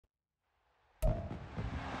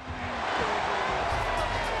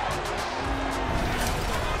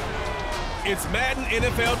It's Madden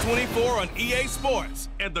NFL 24 on EA Sports.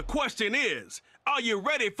 And the question is, are you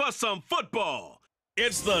ready for some football?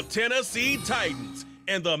 It's the Tennessee Titans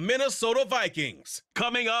and the Minnesota Vikings.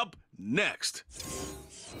 Coming up next.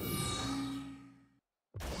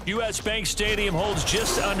 U.S. Bank Stadium holds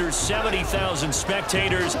just under 70,000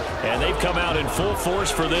 spectators, and they've come out in full force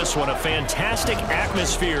for this one. A fantastic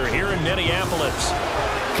atmosphere here in Minneapolis.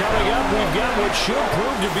 Coming up, we've got what should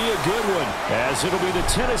prove to be a good one, as it'll be the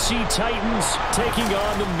Tennessee Titans taking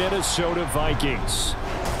on the Minnesota Vikings.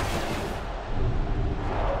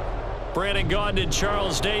 Brandon Gaughan,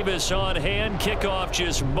 Charles Davis on hand. Kickoff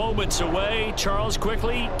just moments away. Charles,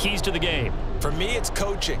 quickly, keys to the game. For me, it's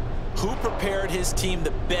coaching. Who prepared his team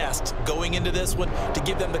the best going into this one to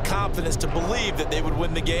give them the confidence to believe that they would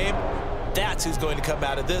win the game? That's who's going to come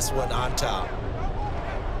out of this one on top.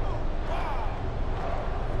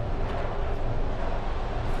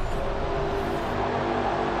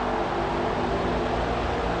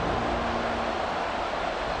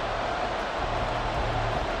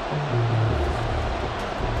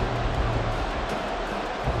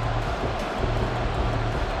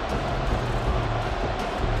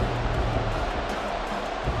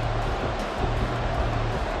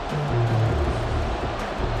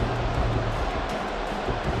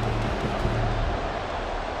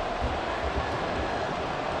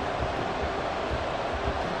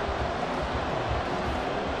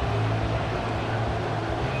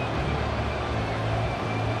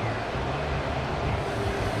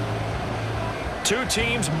 Two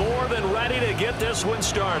teams more than ready to get this one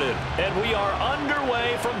started. And we are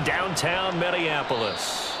underway from downtown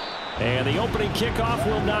Minneapolis. And the opening kickoff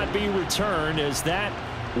will not be returned, as that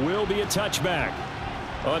will be a touchback.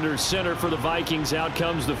 Under center for the Vikings, out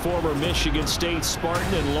comes the former Michigan State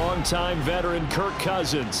Spartan and longtime veteran Kirk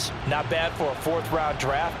Cousins. Not bad for a fourth-round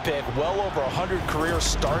draft pick. Well over 100 career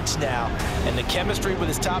starts now. And the chemistry with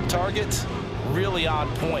his top targets, really on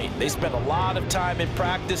point. They spend a lot of time in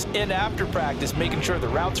practice and after practice making sure the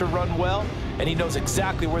routes are run well, and he knows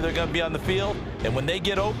exactly where they're going to be on the field. And when they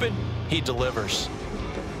get open, he delivers.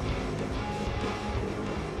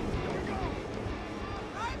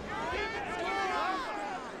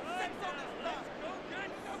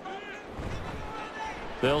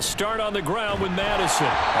 They'll start on the ground with Madison.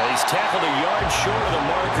 He's tackled a yard short of the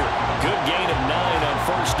marker. Good gain of 9 on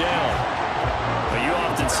first down. Well, you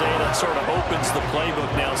often say that sort of opens the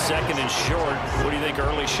playbook now, second and short. What do you think,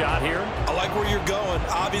 early shot here? I like where you're going.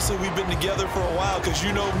 Obviously, we've been together for a while because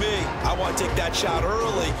you know me. I want to take that shot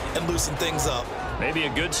early and loosen things up. Maybe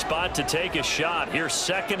a good spot to take a shot. Here's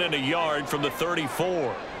second and a yard from the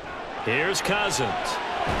 34. Here's Cousins.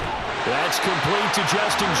 That's complete to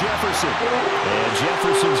Justin Jefferson. And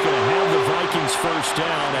Jefferson's going to have the Vikings first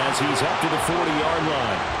down as he's up to the 40-yard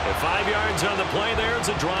line. At 5 yards on the play there, as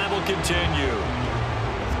the drive will continue.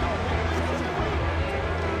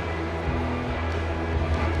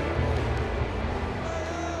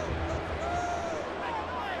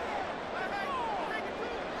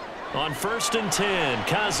 On 1st and 10,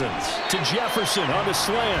 Cousins to Jefferson on the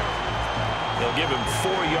slant. They'll give him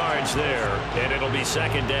 4 yards there, and it'll be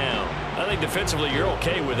second down. I think defensively you're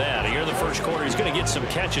okay with that. Here in the first quarter, he's going to get some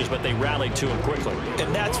catches, but they rallied to him quickly.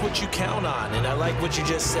 And that's what you count on, and I like what you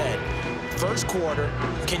just said. First quarter,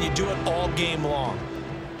 can you do it all game long?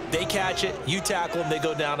 They catch it, you tackle them, they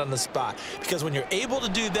go down on the spot. Because when you're able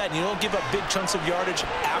to do that and you don't give up big chunks of yardage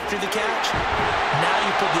after the catch, now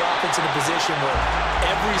you put the offense in a position where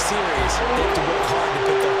every series they have to work hard to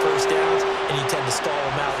pick up first downs, and you tend to stall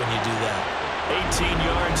them out when you do that. 18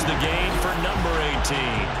 yards the gain for number 18.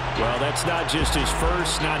 Well, that's not just his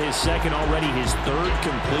first, not his second, already his third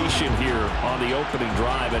completion here on the opening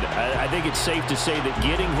drive. And I think it's safe to say that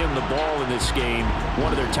getting him the ball in this game,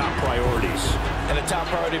 one of their top priorities. And a top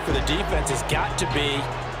priority for the defense has got to be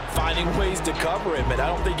finding ways to cover him. And I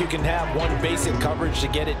don't think you can have one basic coverage to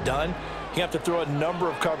get it done. You have to throw a number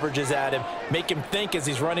of coverages at him, make him think as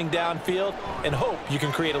he's running downfield, and hope you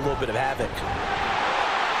can create a little bit of havoc.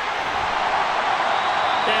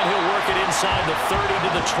 And he'll work it inside the 30 to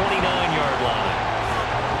the 29-yard line.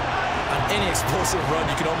 On any explosive run,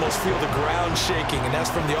 you can almost feel the ground shaking, and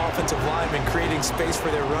that's from the offensive linemen creating space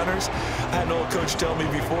for their runners. I had an old coach tell me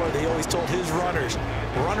before, they always told his runners,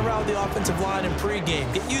 run around the offensive line in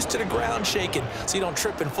pregame. Get used to the ground shaking so you don't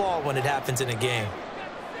trip and fall when it happens in a game.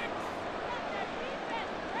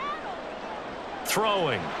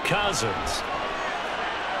 Throwing, Cousins.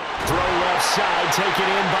 Throw left side, taken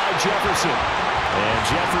in by Jefferson. And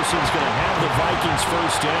Jefferson's going to have the Vikings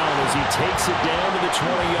first down as he takes it down to the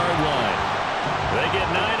 20-yard line. They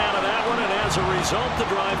get 9 out of that one, and as a result, the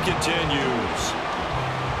drive continues.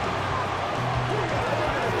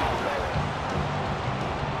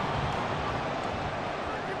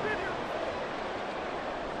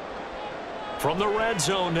 From the red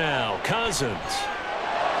zone now, Cousins.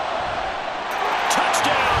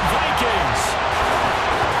 Touchdown, Vikings!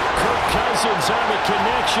 Kirk Cousins on the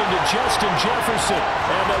connection to Justin Jefferson.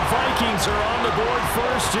 And the Vikings are on the board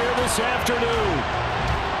first here this afternoon.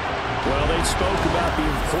 Well, they spoke about the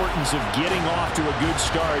importance of getting off to a good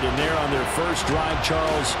start, and they're on their first drive,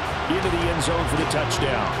 Charles, into the end zone for the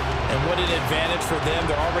touchdown. And what an advantage for them.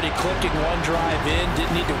 They're already clicking one drive in,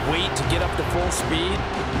 didn't need to wait to get up to full speed.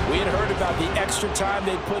 We had heard about the extra time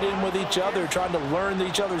they put in with each other, trying to learn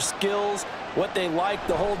each other's skills, what they liked,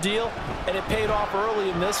 the whole deal, and it paid off early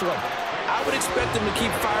in this one. I would expect them to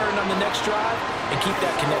keep firing on the next drive and keep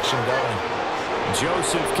that connection going.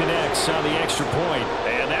 Joseph connects on the extra point,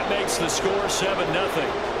 and that makes the score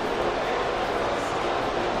 7-0.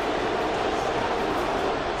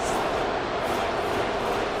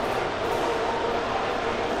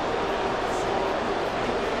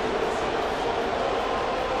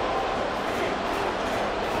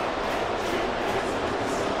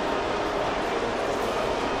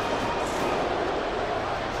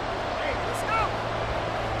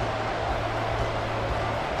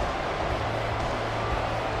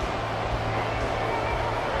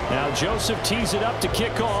 Now Joseph tees it up to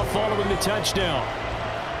kick off following the touchdown.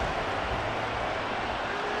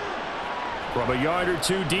 From a yard or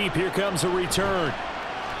two deep, here comes a return.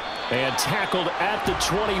 And tackled at the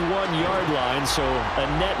 21-yard line, so a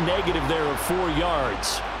net negative there of 4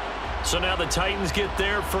 yards. So now the Titans get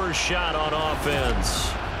their first shot on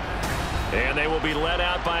offense. And they will be led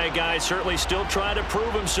out by a guy certainly still trying to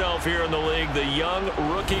prove himself here in the league, the young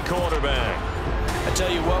rookie quarterback. I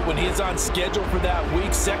tell you what, when he is on schedule for that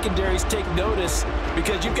week, secondaries take notice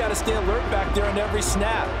because you've got to stay alert back there on every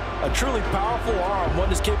snap. A truly powerful arm, one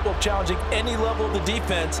that's capable of challenging any level of the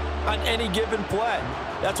defense on any given play.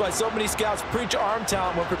 That's why so many scouts preach arm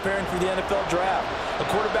talent when preparing for the NFL draft. A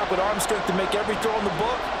quarterback with arm strength to make every throw in the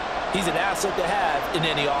book, he's an asset to have in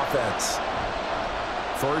any offense.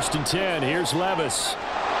 1st and 10, here's Levis.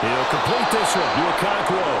 He'll complete this one to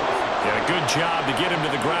Okonkwo. Yeah, good job to get him to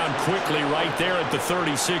the ground quickly right there at the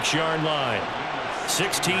 36-yard line.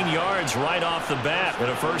 16 yards right off the bat and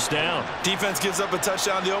a first down. Defense gives up a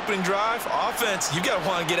touchdown on the opening drive. Offense, you got to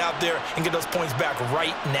want to get out there and get those points back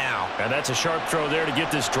right now. And that's a sharp throw there to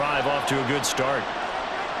get this drive off to a good start.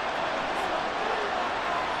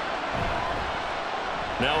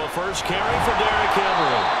 Now a first carry for Derrick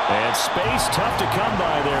Henry. And space tough to come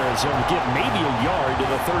by there as he'll get maybe a yard to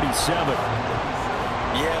the 37.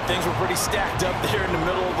 Yeah, things were pretty stacked up there in the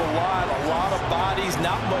middle of the line. A lot of bodies,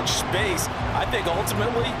 not much space. I think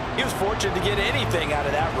ultimately he was fortunate to get anything out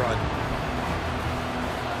of that run.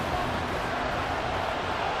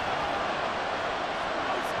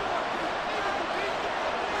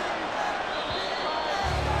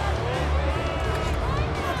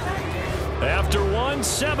 After one,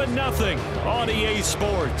 7-0 on EA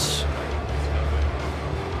Sports.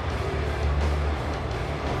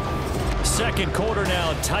 Second quarter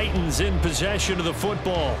now, Titans in possession of the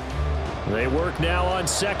football. They work now on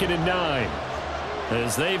 2nd and 9.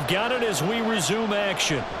 As they've got it as we resume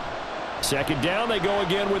action. Second down, they go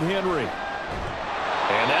again with Henry.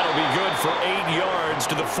 And that'll be good for 8 yards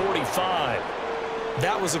to the 45.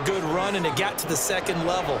 That was a good run, and it got to the second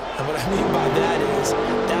level. And what I mean by that is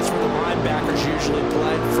that's where the linebackers usually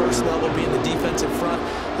play. First level being the defensive front,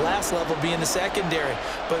 last level being the secondary.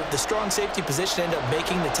 But the strong safety position ended up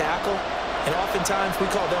making the tackle, and oftentimes we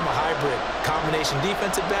call them a hybrid. Combination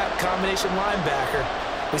defensive back, combination linebacker.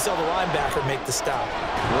 We saw the linebacker make the stop.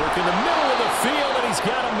 Work in the middle of the field, and he's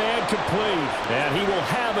got a man complete. And he will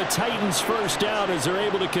have a Titans first down as they're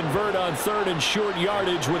able to convert on 3rd and short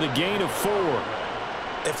yardage with a gain of 4.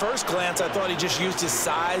 At first glance, I thought he just used his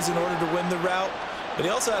size in order to win the route, but he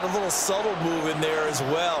also had a little subtle move in there as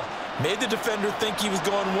well. Made the defender think he was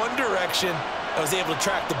going one direction and was able to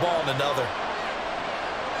track the ball in another.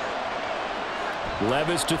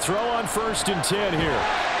 Levis to throw on 1st and 10 here.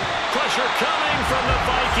 Pressure coming from the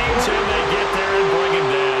Vikings, and they get there and bring him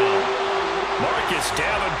down. Marcus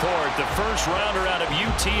Davenport, the first rounder out of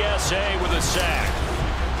UTSA with a sack.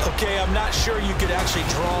 Okay, I'm not sure you could actually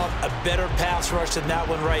draw a better pass rush than that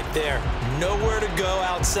one right there. Nowhere to go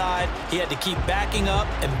outside. He had to keep backing up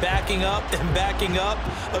and backing up and backing up.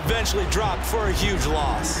 Eventually dropped for a huge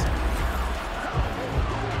loss.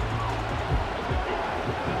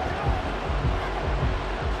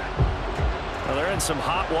 Well, they're in some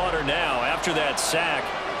hot water now. After that sack,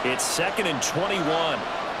 it's 2nd and 21.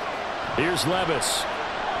 Here's Levis.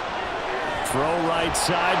 Throw right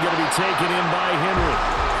side, going to be taken in by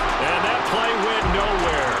Henry. And that play went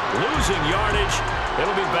nowhere. Losing yardage.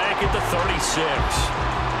 It'll be back at the 36.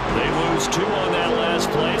 They lose 2 on that last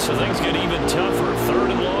play, so things get even tougher.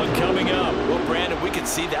 3rd and long coming up. Well, Brandon, we could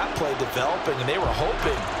see that play developing, and they were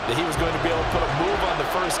hoping that he was going to be able to put a move on the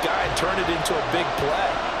first guy and turn it into a big play.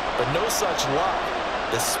 But no such luck.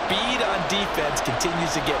 The speed on defense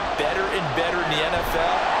continues to get better and better in the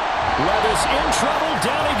NFL. Levis in trouble.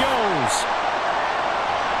 Down he goes.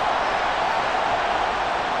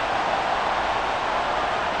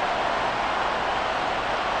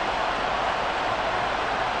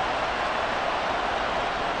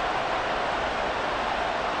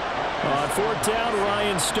 On 4th down,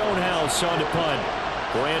 Ryan Stonehouse on to punt.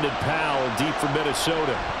 Brandon Powell deep for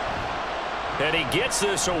Minnesota. And he gets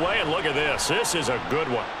this away, and look at this. This is a good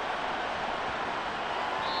one.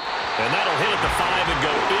 And that'll hit at the 5 and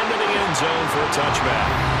go into the end zone for a touchback.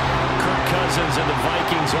 Kirk Cousins and the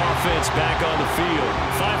Vikings offense back on the field.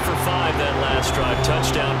 5 for 5 that last drive.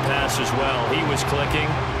 Touchdown pass as well. He was clicking.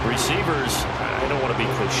 Receivers, I don't want to be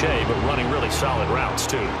cliche, but running really solid routes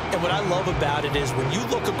too. And what I love about it is when you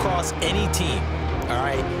look across any team, all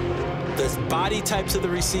right, the body types of the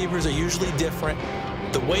receivers are usually different.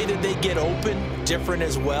 The way that they get open, different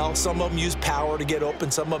as well. Some of them use power to get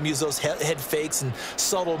open. Some of them use those head fakes and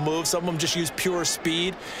subtle moves. Some of them just use pure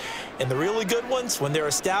speed. And the really good ones, when they're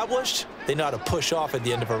established, they know how to push off at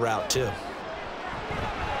the end of a route, too.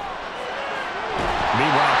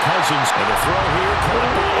 Meanwhile, Cousins, and the throw here,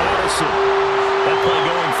 caught by Addison. That play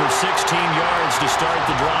going for 16 yards to start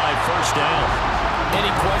the drive, 1st down.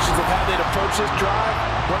 Any questions of how they'd approach this drive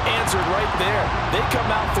were answered right there. They come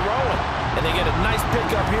out throwing, and they get a nice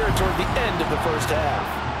pickup here toward the end of the first half.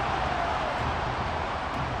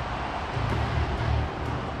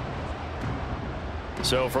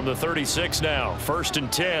 So from the 36 now, 1st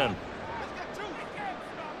and 10.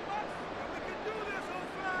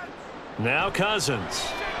 Now Cousins.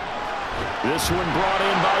 This one brought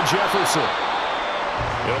in by Jefferson.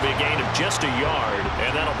 It'll be a gain of just a yard,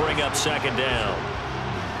 and that'll bring up 2nd down.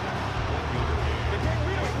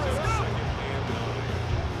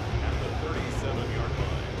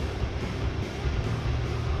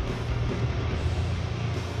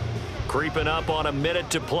 Creeping up on a minute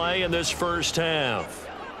to play in this first half.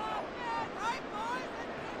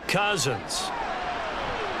 Cousins.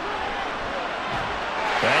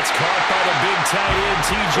 That's caught by the big tight end,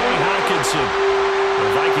 T.J. Hockenson. The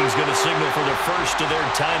Vikings going to signal for the first of their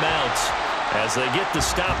timeouts as they get the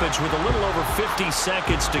stoppage with a little over 50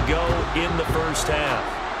 seconds to go in the first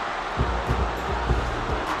half.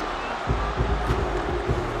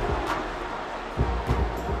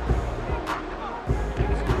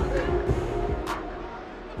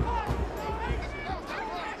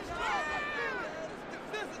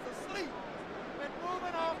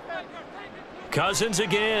 Cousins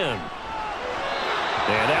again.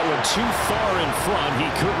 And that one too far in front. He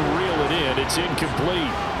couldn't reel it in. It's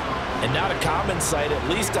incomplete. And not a common sight, at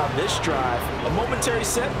least on this drive. A momentary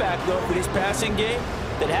setback, though, for this passing game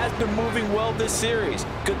that has been moving well this series.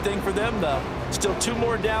 Good thing for them, though. Still 2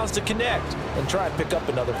 more downs to connect and try and pick up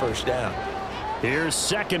another first down. Here's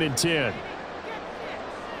 2nd and 10.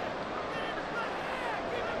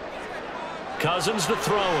 Cousins to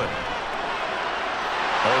throw it.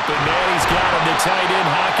 Open man, he's got him, the tight end,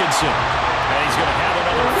 Hockenson. And he's going to have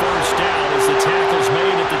another first down as the tackle's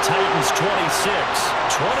made at the Titans'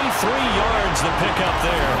 26. 23 yards the pickup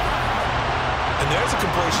there. And there's a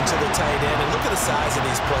completion to the tight end. And look at the size of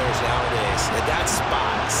these players nowadays. At that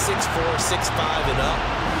spot, 6'4", 6'5", and up.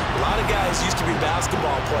 A lot of guys used to be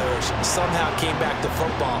basketball players, somehow came back to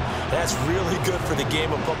football. That's really good for the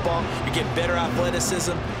game of football. You get better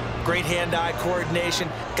athleticism, great hand-eye coordination,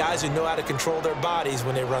 guys who know how to control their bodies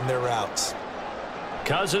when they run their routes.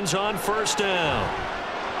 Cousins on 1st down.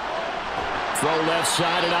 Throw left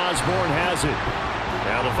side, and Osborne has it.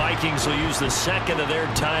 Now the Vikings will use the 2nd of their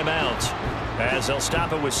timeouts as they'll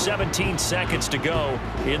stop it with 17 seconds to go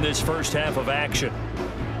in this first half of action.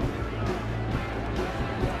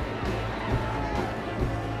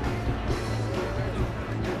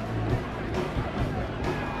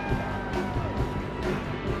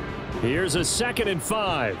 Here's a 2nd and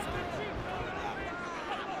 5.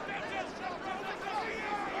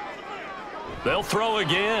 They'll throw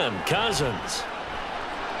again. Cousins.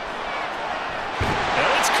 And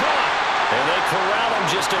it's caught. And they corral him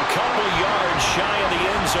just a couple yards shy of the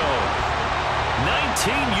end zone.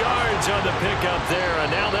 19 yards on the pickup there,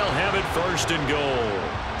 and now they'll have it 1st and goal.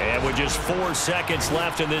 And with just 4 seconds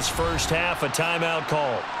left in this first half, a timeout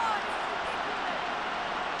call.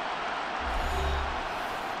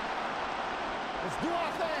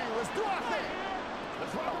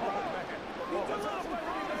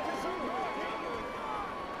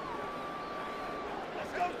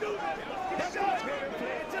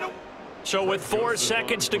 So with 4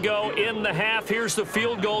 seconds to go in the half, here's the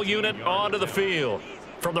field goal unit onto the field.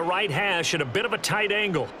 From the right hash at a bit of a tight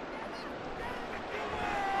angle.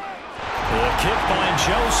 The kick by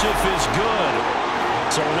Joseph is good.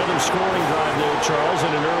 So another scoring drive there, Charles,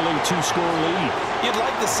 and an early 2-score lead. You'd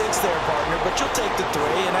like the 6 there, partner, but you'll take the 3,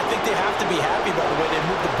 and I think they have to be happy by the way they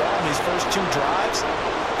moved the ball in these first 2 drives.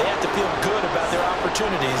 They have to feel good about their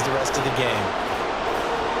opportunities the rest of the game.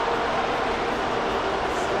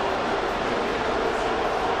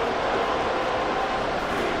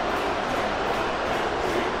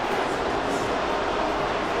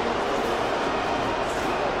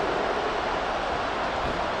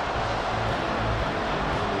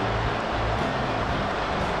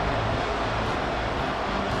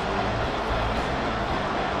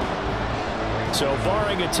 So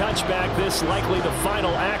barring a touchback, this likely the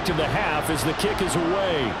final act of the half as the kick is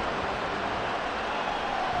away.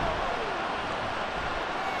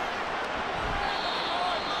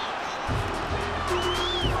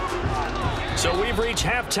 So we've reached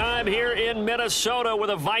halftime here in Minnesota with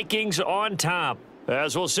the Vikings on top.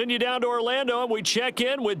 As we'll send you down to Orlando and we check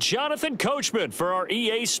in with Jonathan Coachman for our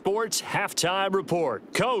EA Sports Halftime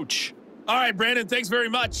Report. Coach. All right, Brandon, thanks very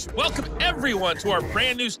much. Welcome, everyone, to our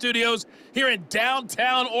brand-new studios here in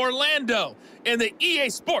downtown Orlando in the EA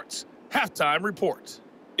Sports Halftime Report.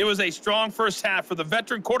 It was a strong first half for the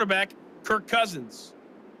veteran quarterback, Kirk Cousins.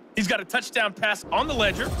 He's got a touchdown pass on the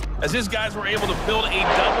ledger as his guys were able to build a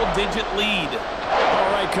double-digit lead.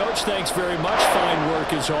 All right, Coach, thanks very much. Fine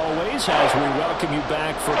work as always as we welcome you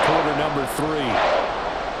back for quarter number 3.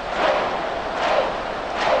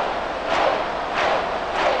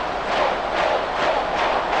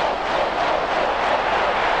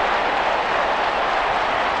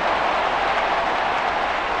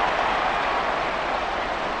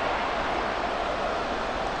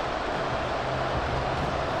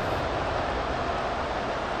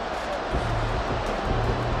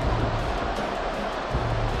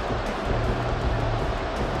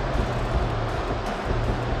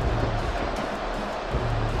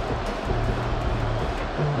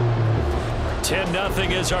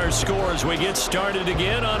 Nothing is our score as we get started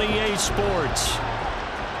again on EA Sports.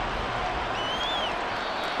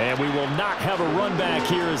 And we will not have a run back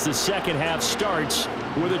here as the second half starts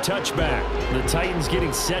with a touchback. The Titans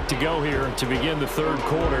getting set to go here to begin the third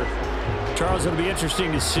quarter. Charles, it'll be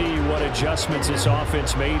interesting to see what adjustments this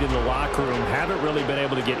offense made in the locker room. Haven't really been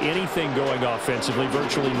able to get anything going offensively,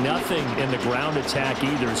 virtually nothing in the ground attack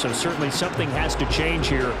either. So certainly something has to change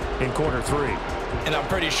here in quarter 3. And I'm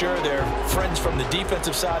pretty sure their friends from the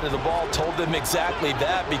defensive side of the ball told them exactly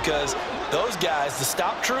that, because those guys, the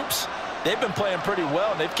stop troops, they've been playing pretty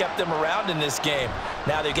well, and they've kept them around in this game.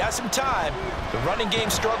 Now, they've got some time. The running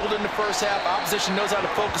game struggled in the first half. Opposition knows how to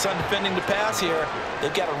focus on defending the pass here.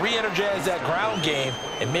 They've got to re-energize that ground game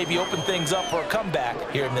and maybe open things up for a comeback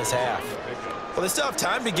here in this half. Well, they still have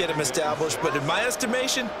time to get them established, but in my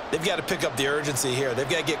estimation, they've got to pick up the urgency here. They've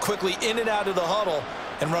got to get quickly in and out of the huddle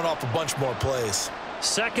and run off a bunch more plays.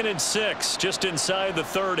 2nd and 6, just inside the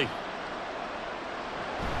 30.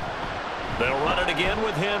 They'll run it again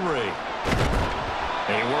with Henry.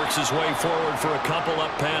 And he works his way forward for a couple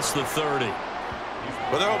up past the 30.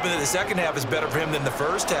 Well, they're hoping that the second half is better for him than the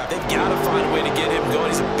first half. They've got to find a way to get him going.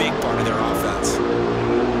 He's a big part of their offense.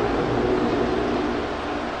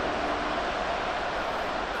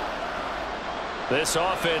 This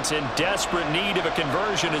offense in desperate need of a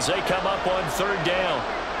conversion as they come up on 3rd down.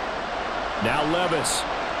 Now Levis.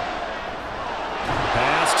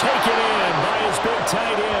 Pass taken in by his big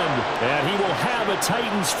tight end. And he will have a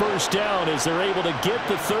Titans first down as they're able to get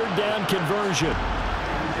the 3rd down conversion.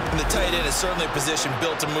 And the tight end is certainly a position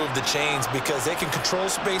built to move the chains because they can control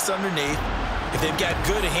space underneath. If they've got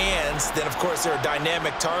good hands, then of course they're a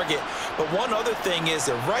dynamic target. But one other thing is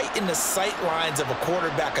they're right in the sight lines of a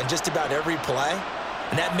quarterback on just about every play.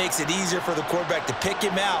 And that makes it easier for the quarterback to pick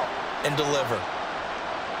him out and deliver.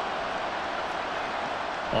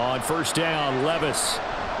 On 1st down, Levis.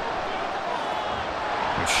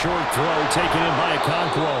 A short throw taken in by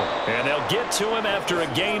Okonkwo. And they'll get to him after a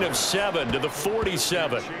gain of 7 to the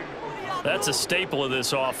 47. That's a staple of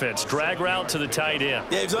this offense. Drag route to the tight end.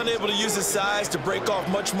 Yeah, he's unable to use his size to break off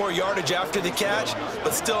much more yardage after the catch,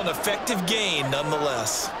 but still an effective gain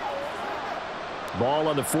nonetheless. Ball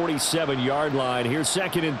on the 47-yard line. Here's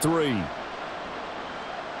 2nd and 3.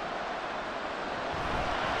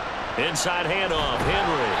 Inside handoff,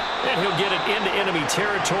 Henry. And he'll get it into enemy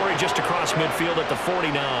territory just across midfield at the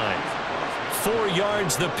 49. 4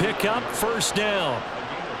 yards the pickup, 1st down.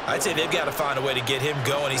 I'd say they've got to find a way to get him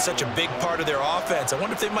going. He's such a big part of their offense. I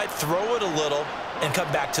wonder if they might throw it a little and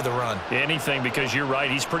come back to the run. Anything, because you're right.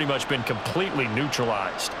 He's pretty much been completely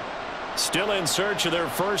neutralized. Still in search of their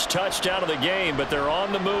first touchdown of the game, but they're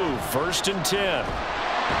on the move. 1st and 10.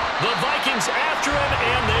 The Vikings after him,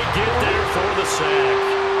 and they get there for the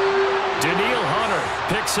sack. Daniil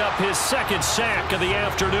Hunter picks up his 2nd sack of the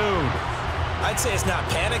afternoon. I'd say it's not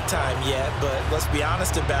panic time yet, but let's be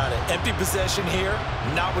honest about it. Empty possession here,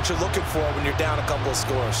 not what you're looking for when you're down a couple of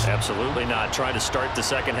scores. Absolutely not. Trying to start the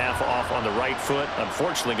second half off on the right foot.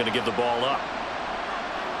 Unfortunately, going to give the ball up.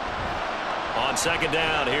 On 2nd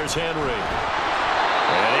down, here's Henry.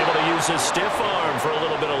 And able to use his stiff arm for a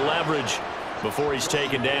little bit of leverage before he's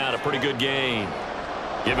taken down. A pretty good gain.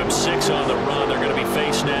 Give him 6 on the run. They're going to be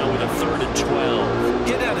faced now with a 3rd and 12.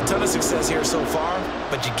 Getting had a ton of success here so far,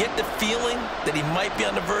 but you get the feeling that he might be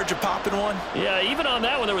on the verge of popping one. Yeah, even on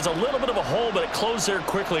that one, there was a little bit of a hole, but it closed there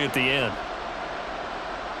quickly at the end.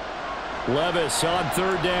 Levis on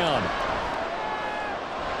 3rd down.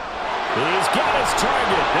 He's got his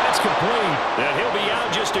target. That's complete. And he'll be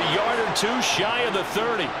out just a yard or 2 shy of the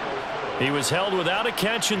 30. He was held without a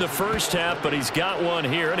catch in the first half, but he's got one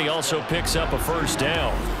here, and he also picks up a 1st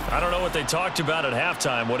down. I don't know what they talked about at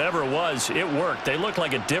halftime. Whatever it was, it worked. They look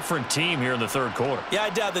like a different team here in the 3rd quarter. Yeah,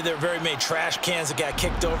 I doubt that there were very many trash cans that got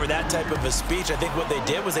kicked over, that type of a speech. I think what they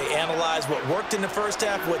did was they analyzed what worked in the first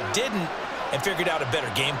half, what didn't, and figured out a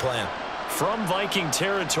better game plan. From Viking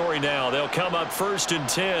territory now, they'll come up 1st and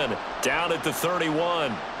 10, down at the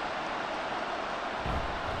 31.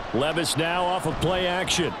 Levis now off of play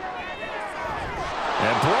action.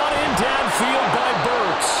 And brought in downfield by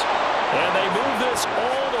Burks. And they move this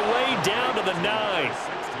all the way down to the 9.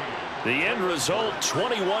 The end result,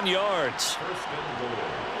 21 yards.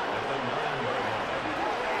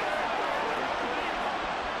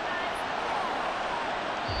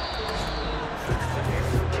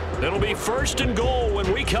 It'll be 1st and goal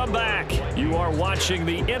when we come back. You are watching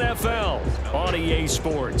the NFL on EA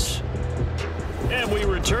Sports. And we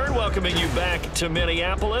return, welcoming you back to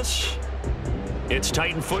Minneapolis. It's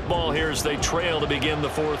Titan football here as they trail to begin the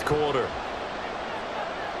 4th quarter.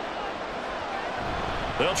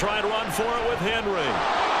 They'll try and run for it with Henry.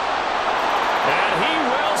 And he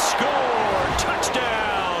will score.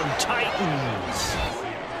 Touchdown, Titans.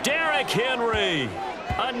 Derrick Henry.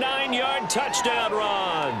 A 9-yard touchdown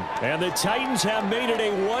run. And the Titans have made it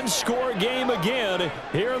a 1-score game again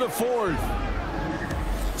here in the 4th.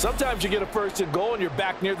 Sometimes you get a 1st and goal and you're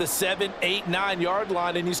back near the 7, 8, 9-yard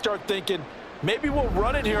line and you start thinking, maybe we'll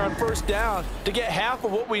run it here on 1st down to get half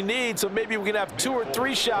of what we need, so maybe we can have 2 or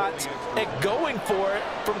 3 shots at going for it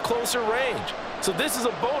from closer range. So this is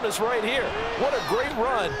a bonus right here. What a great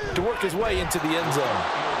run to work his way into the end zone.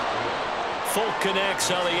 Folk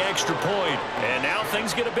connects on the extra point, and now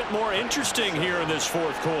things get a bit more interesting here in this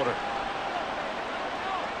 4th quarter.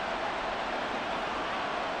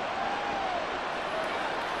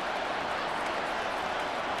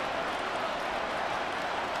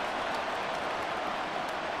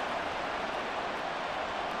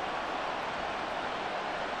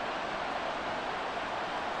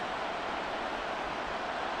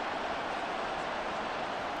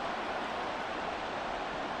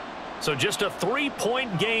 So just a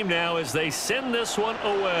 3-point game now as they send this one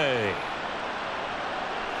away.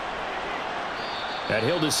 And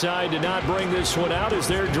he'll decide to not bring this one out as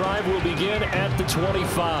their drive will begin at the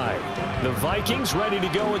 25. The Vikings ready to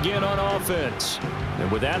go again on offense. And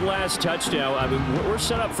with that last touchdown, I mean, we're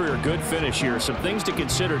set up for a good finish here. Some things to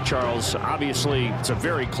consider, Charles. Obviously, it's a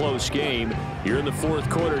very close game. You're in the 4th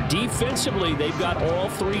quarter. Defensively, they've got all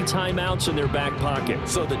 3 timeouts in their back pocket.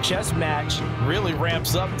 So the chess match really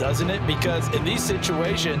ramps up, doesn't it? Because in these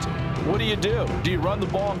situations, what do? Do you run the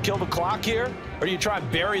ball and kill the clock here? Or do you try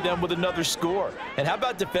and bury them with another score? And how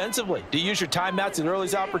about defensively? Do you use your timeouts at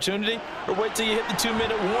earliest opportunity? Or wait till you hit the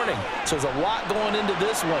 2-minute warning? So there's a lot going into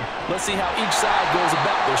this one. Let's see how each side goes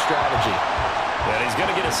about their strategy. And he's going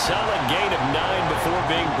to get a solid gain of 9 before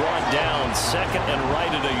being brought down. 2nd and right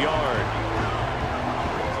at a yard.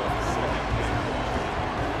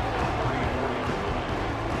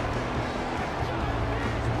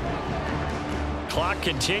 Clock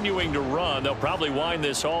continuing to run. They'll probably wind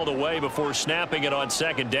this all the way before snapping it on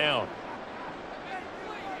 2nd down.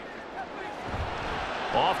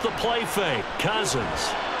 Off the play fake,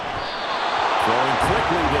 Cousins. Throwing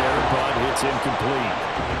quickly there, but it's incomplete.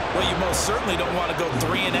 Well, you most certainly don't want to go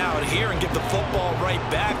 3 and out here and get the football right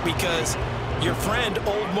back because your friend,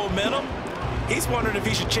 Old Momentum, he's wondering if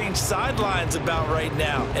he should change sidelines about right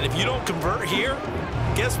now. And if you don't convert here,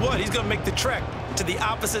 guess what? He's going to make the trek to the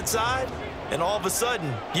opposite side. And all of a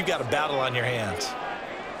sudden, you've got a battle on your hands.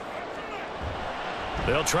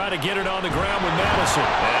 They'll try to get it on the ground with Madison.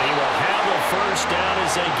 And he will have a first down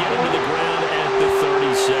as they get him to the ground at the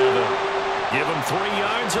 37. Give him 3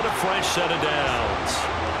 yards and a fresh set of downs.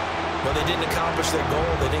 Well, they didn't accomplish their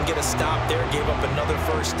goal. They didn't get a stop there, gave up another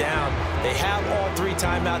first down. They have all 3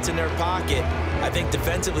 timeouts in their pocket. I think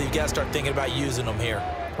defensively, you've got to start thinking about using them here.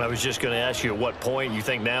 I was just going to ask you at what point you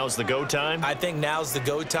think now's the go time? I think now's the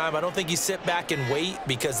go time. I don't think you sit back and wait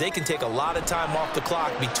because they can take a lot of time off the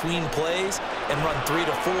clock between plays and run 3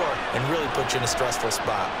 to 4 and really put you in a stressful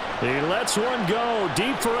spot. He lets one go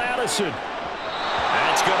deep for Addison.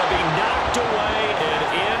 That's going to be knocked away and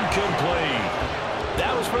incomplete.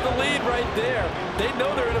 That was for the lead right there. They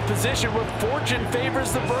know they're in a position where fortune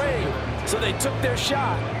favors the brave. So they took their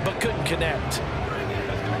shot but couldn't connect.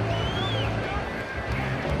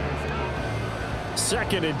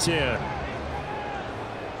 2nd and 10.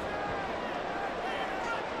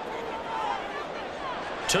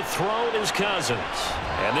 To throw is Cousins.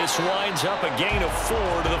 And this winds up a gain of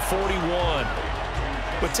 4 to the 41.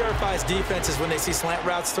 What terrifies defenses when they see slant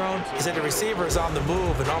routes thrown is that the receiver is on the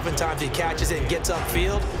move, and oftentimes he catches it and gets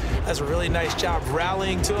upfield. Does a really nice job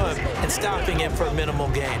rallying to him and stopping him for a minimal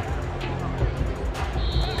gain.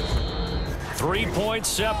 3 points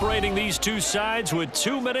separating these two sides with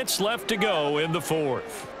 2 minutes left to go in the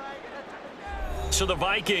 4th. So the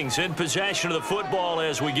Vikings in possession of the football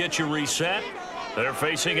as we get you reset. They're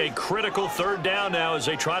facing a critical 3rd down now as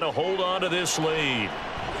they try to hold on to this lead.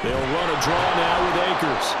 They'll run a draw now with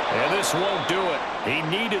Akers. And this won't do it. He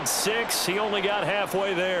needed 6. He only got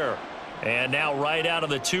halfway there. And now right out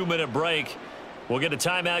of the 2-minute break, we'll get a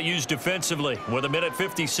timeout used defensively with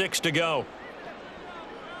 1:56 to go.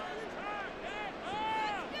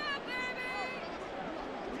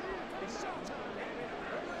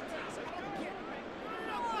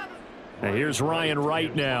 And here's Ryan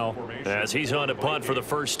Wright now as he's on to punt for the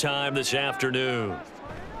first time this afternoon.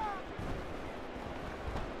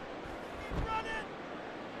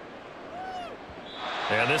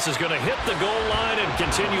 And this is going to hit the goal line and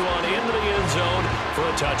continue on into the end zone for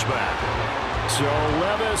a touchback. So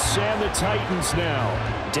Levis and the Titans now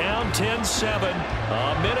down 10-7,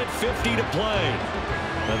 1:50 to play.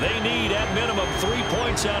 Now they need at minimum 3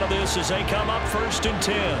 points out of this as they come up 1st and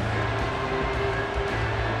 10.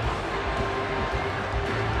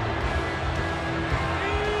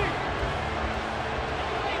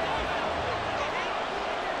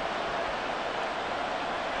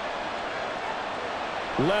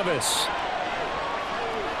 Levis.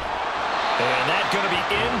 And that's going to be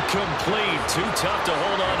incomplete. Too tough to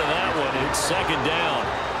hold on to that one. It's 2nd down.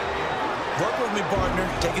 Work with me, partner.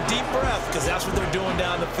 Take a deep breath because that's what they're doing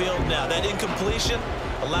down the field now. That incompletion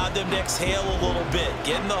allowed them to exhale a little bit.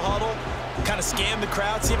 Get in the huddle, kind of scan the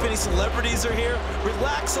crowd, see if any celebrities are here.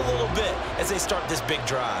 Relax a little bit as they start this big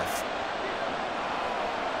drive.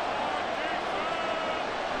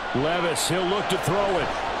 Levis, he'll look to throw it.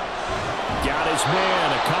 Got his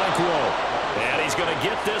man, Okonkwo. And he's going to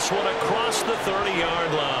get this one across the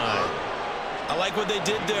 30-yard line. I like what they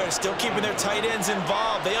did there, still keeping their tight ends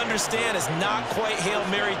involved. They understand it's not quite Hail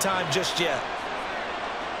Mary time just yet.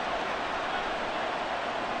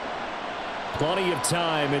 Plenty of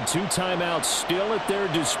time and 2 timeouts still at their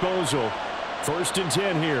disposal. 1st and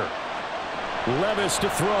 10 here. Levis to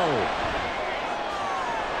throw.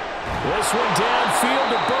 This one downfield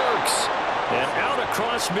to Burks. And out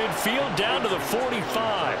across midfield down to the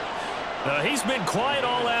 45. He's been quiet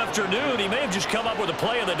all afternoon. He may have just come up with a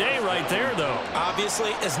play of the day right there, though.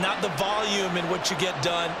 Obviously, it's not the volume in which you get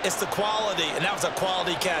done. It's the quality, and that was a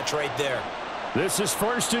quality catch right there. This is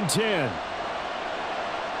 1st and 10.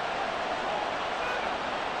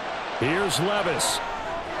 Here's Levis.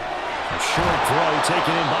 A short throw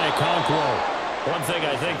taken in by Okonkwo. One thing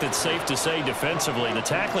I think that's safe to say defensively, the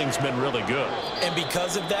tackling's been really good. And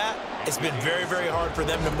because of that, it's been very, very hard for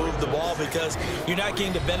them to move the ball because you're not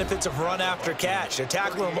getting the benefits of run after catch. They're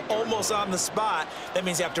tackling them almost on the spot. That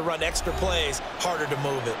means you have to run extra plays, harder to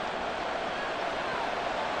move it.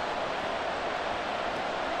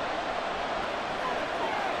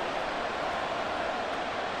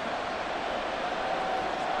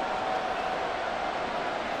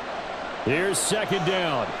 Here's 2nd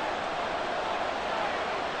down.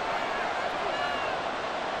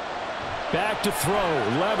 Back to throw,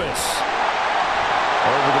 Levis.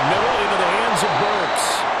 Over the middle into the hands of Burks.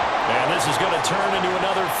 And this is going to turn into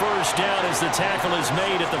another first down as the tackle is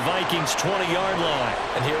made at the Vikings' 20-yard line.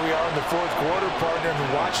 And here we are in the 4th quarter, partner,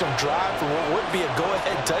 and watch them drive for what would be a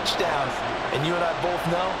go-ahead touchdown. And you and I both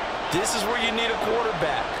know this is where you need a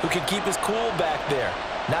quarterback who can keep his cool back there.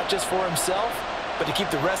 Not just for himself, but to keep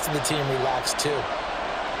the rest of the team relaxed too.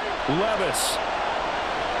 Levis.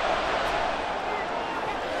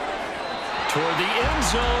 toward the end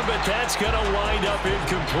zone, but that's going to wind up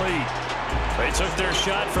incomplete. They took their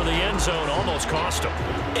shot for the end zone, almost cost him.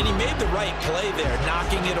 And he made the right play there,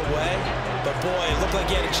 knocking it away. But, boy, it looked like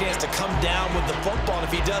he had a chance to come down with the football. And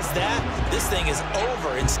if he does that, this thing is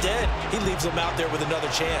over. Instead, he leaves him out there with another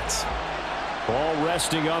chance. Ball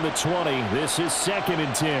resting on the 20. This is 2nd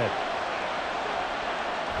and 10.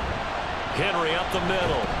 Henry up the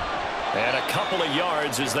middle. And a couple of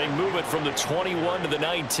yards as they move it from the 21 to the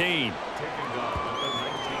 19.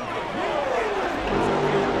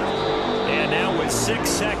 And now with 6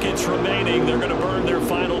 seconds remaining, they're going to burn their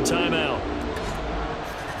final timeout.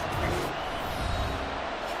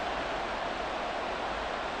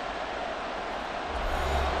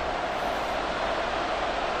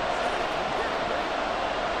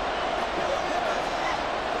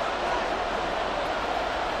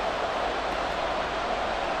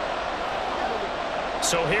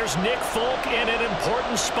 So here's Nick Folk in an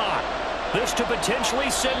important spot. This to potentially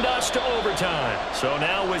send us to overtime. So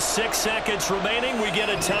now with 6 seconds remaining, we get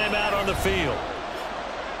a timeout on the field.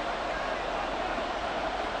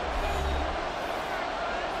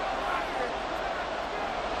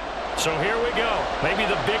 So here we go. Maybe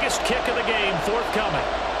the biggest kick of the game forthcoming.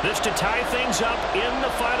 This to tie things up in the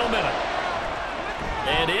final minute.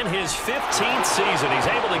 And in his 15th season, he's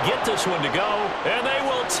able to get this one to go. And they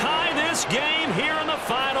will tie this game here in the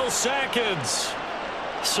final seconds.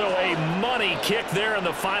 So a money kick there in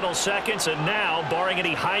the final seconds. And now, barring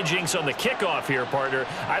any hijinks on the kickoff here, partner,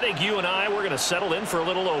 I think you and I, we're going to settle in for a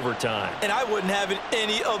little overtime. And I wouldn't have it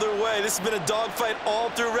any other way. This has been a dogfight all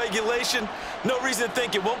through regulation. No reason to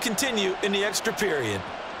think it won't continue in the extra period.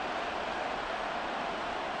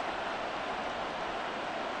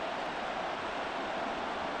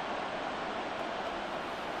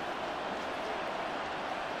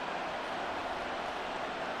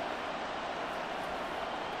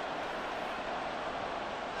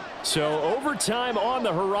 So overtime on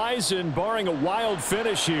the horizon, barring a wild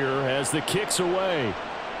finish here as the kick's away.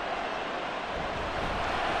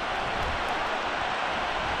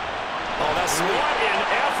 Oh, that's sweet. What an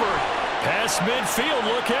effort. Past midfield,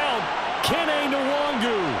 look out. Kene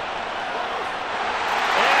Nwangu.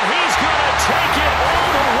 And he's going to take it all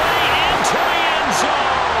the way into the end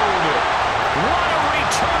zone. What a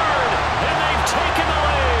return. And they've taken the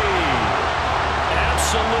lead.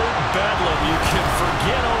 Absolute bedlam. You can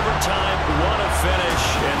forget overtime. What a finish.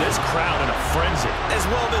 And this crowd in a frenzy. As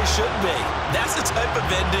well they should be. That's the type of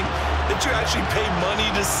ending that you actually pay money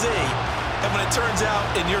to see. And when it turns out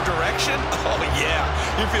in your direction, oh yeah,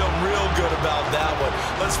 you feel real good about that one.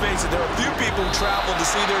 Let's face it, there are a few people who travel to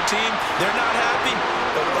see their team. They're not happy,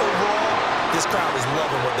 but overall, this crowd is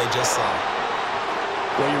loving what they just saw.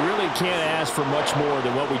 Well, you really can't ask for much more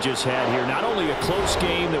than what we just had here. Not only a close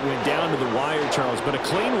game that went down to the wire, Charles, but a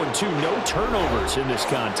clean one, too. No turnovers in this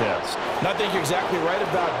contest. And I think you're exactly right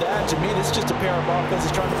about that. To me, this is just a pair of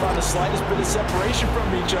offenses trying to find the slightest bit of separation from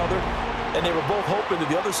each other. And they were both hoping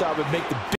that the other side would make the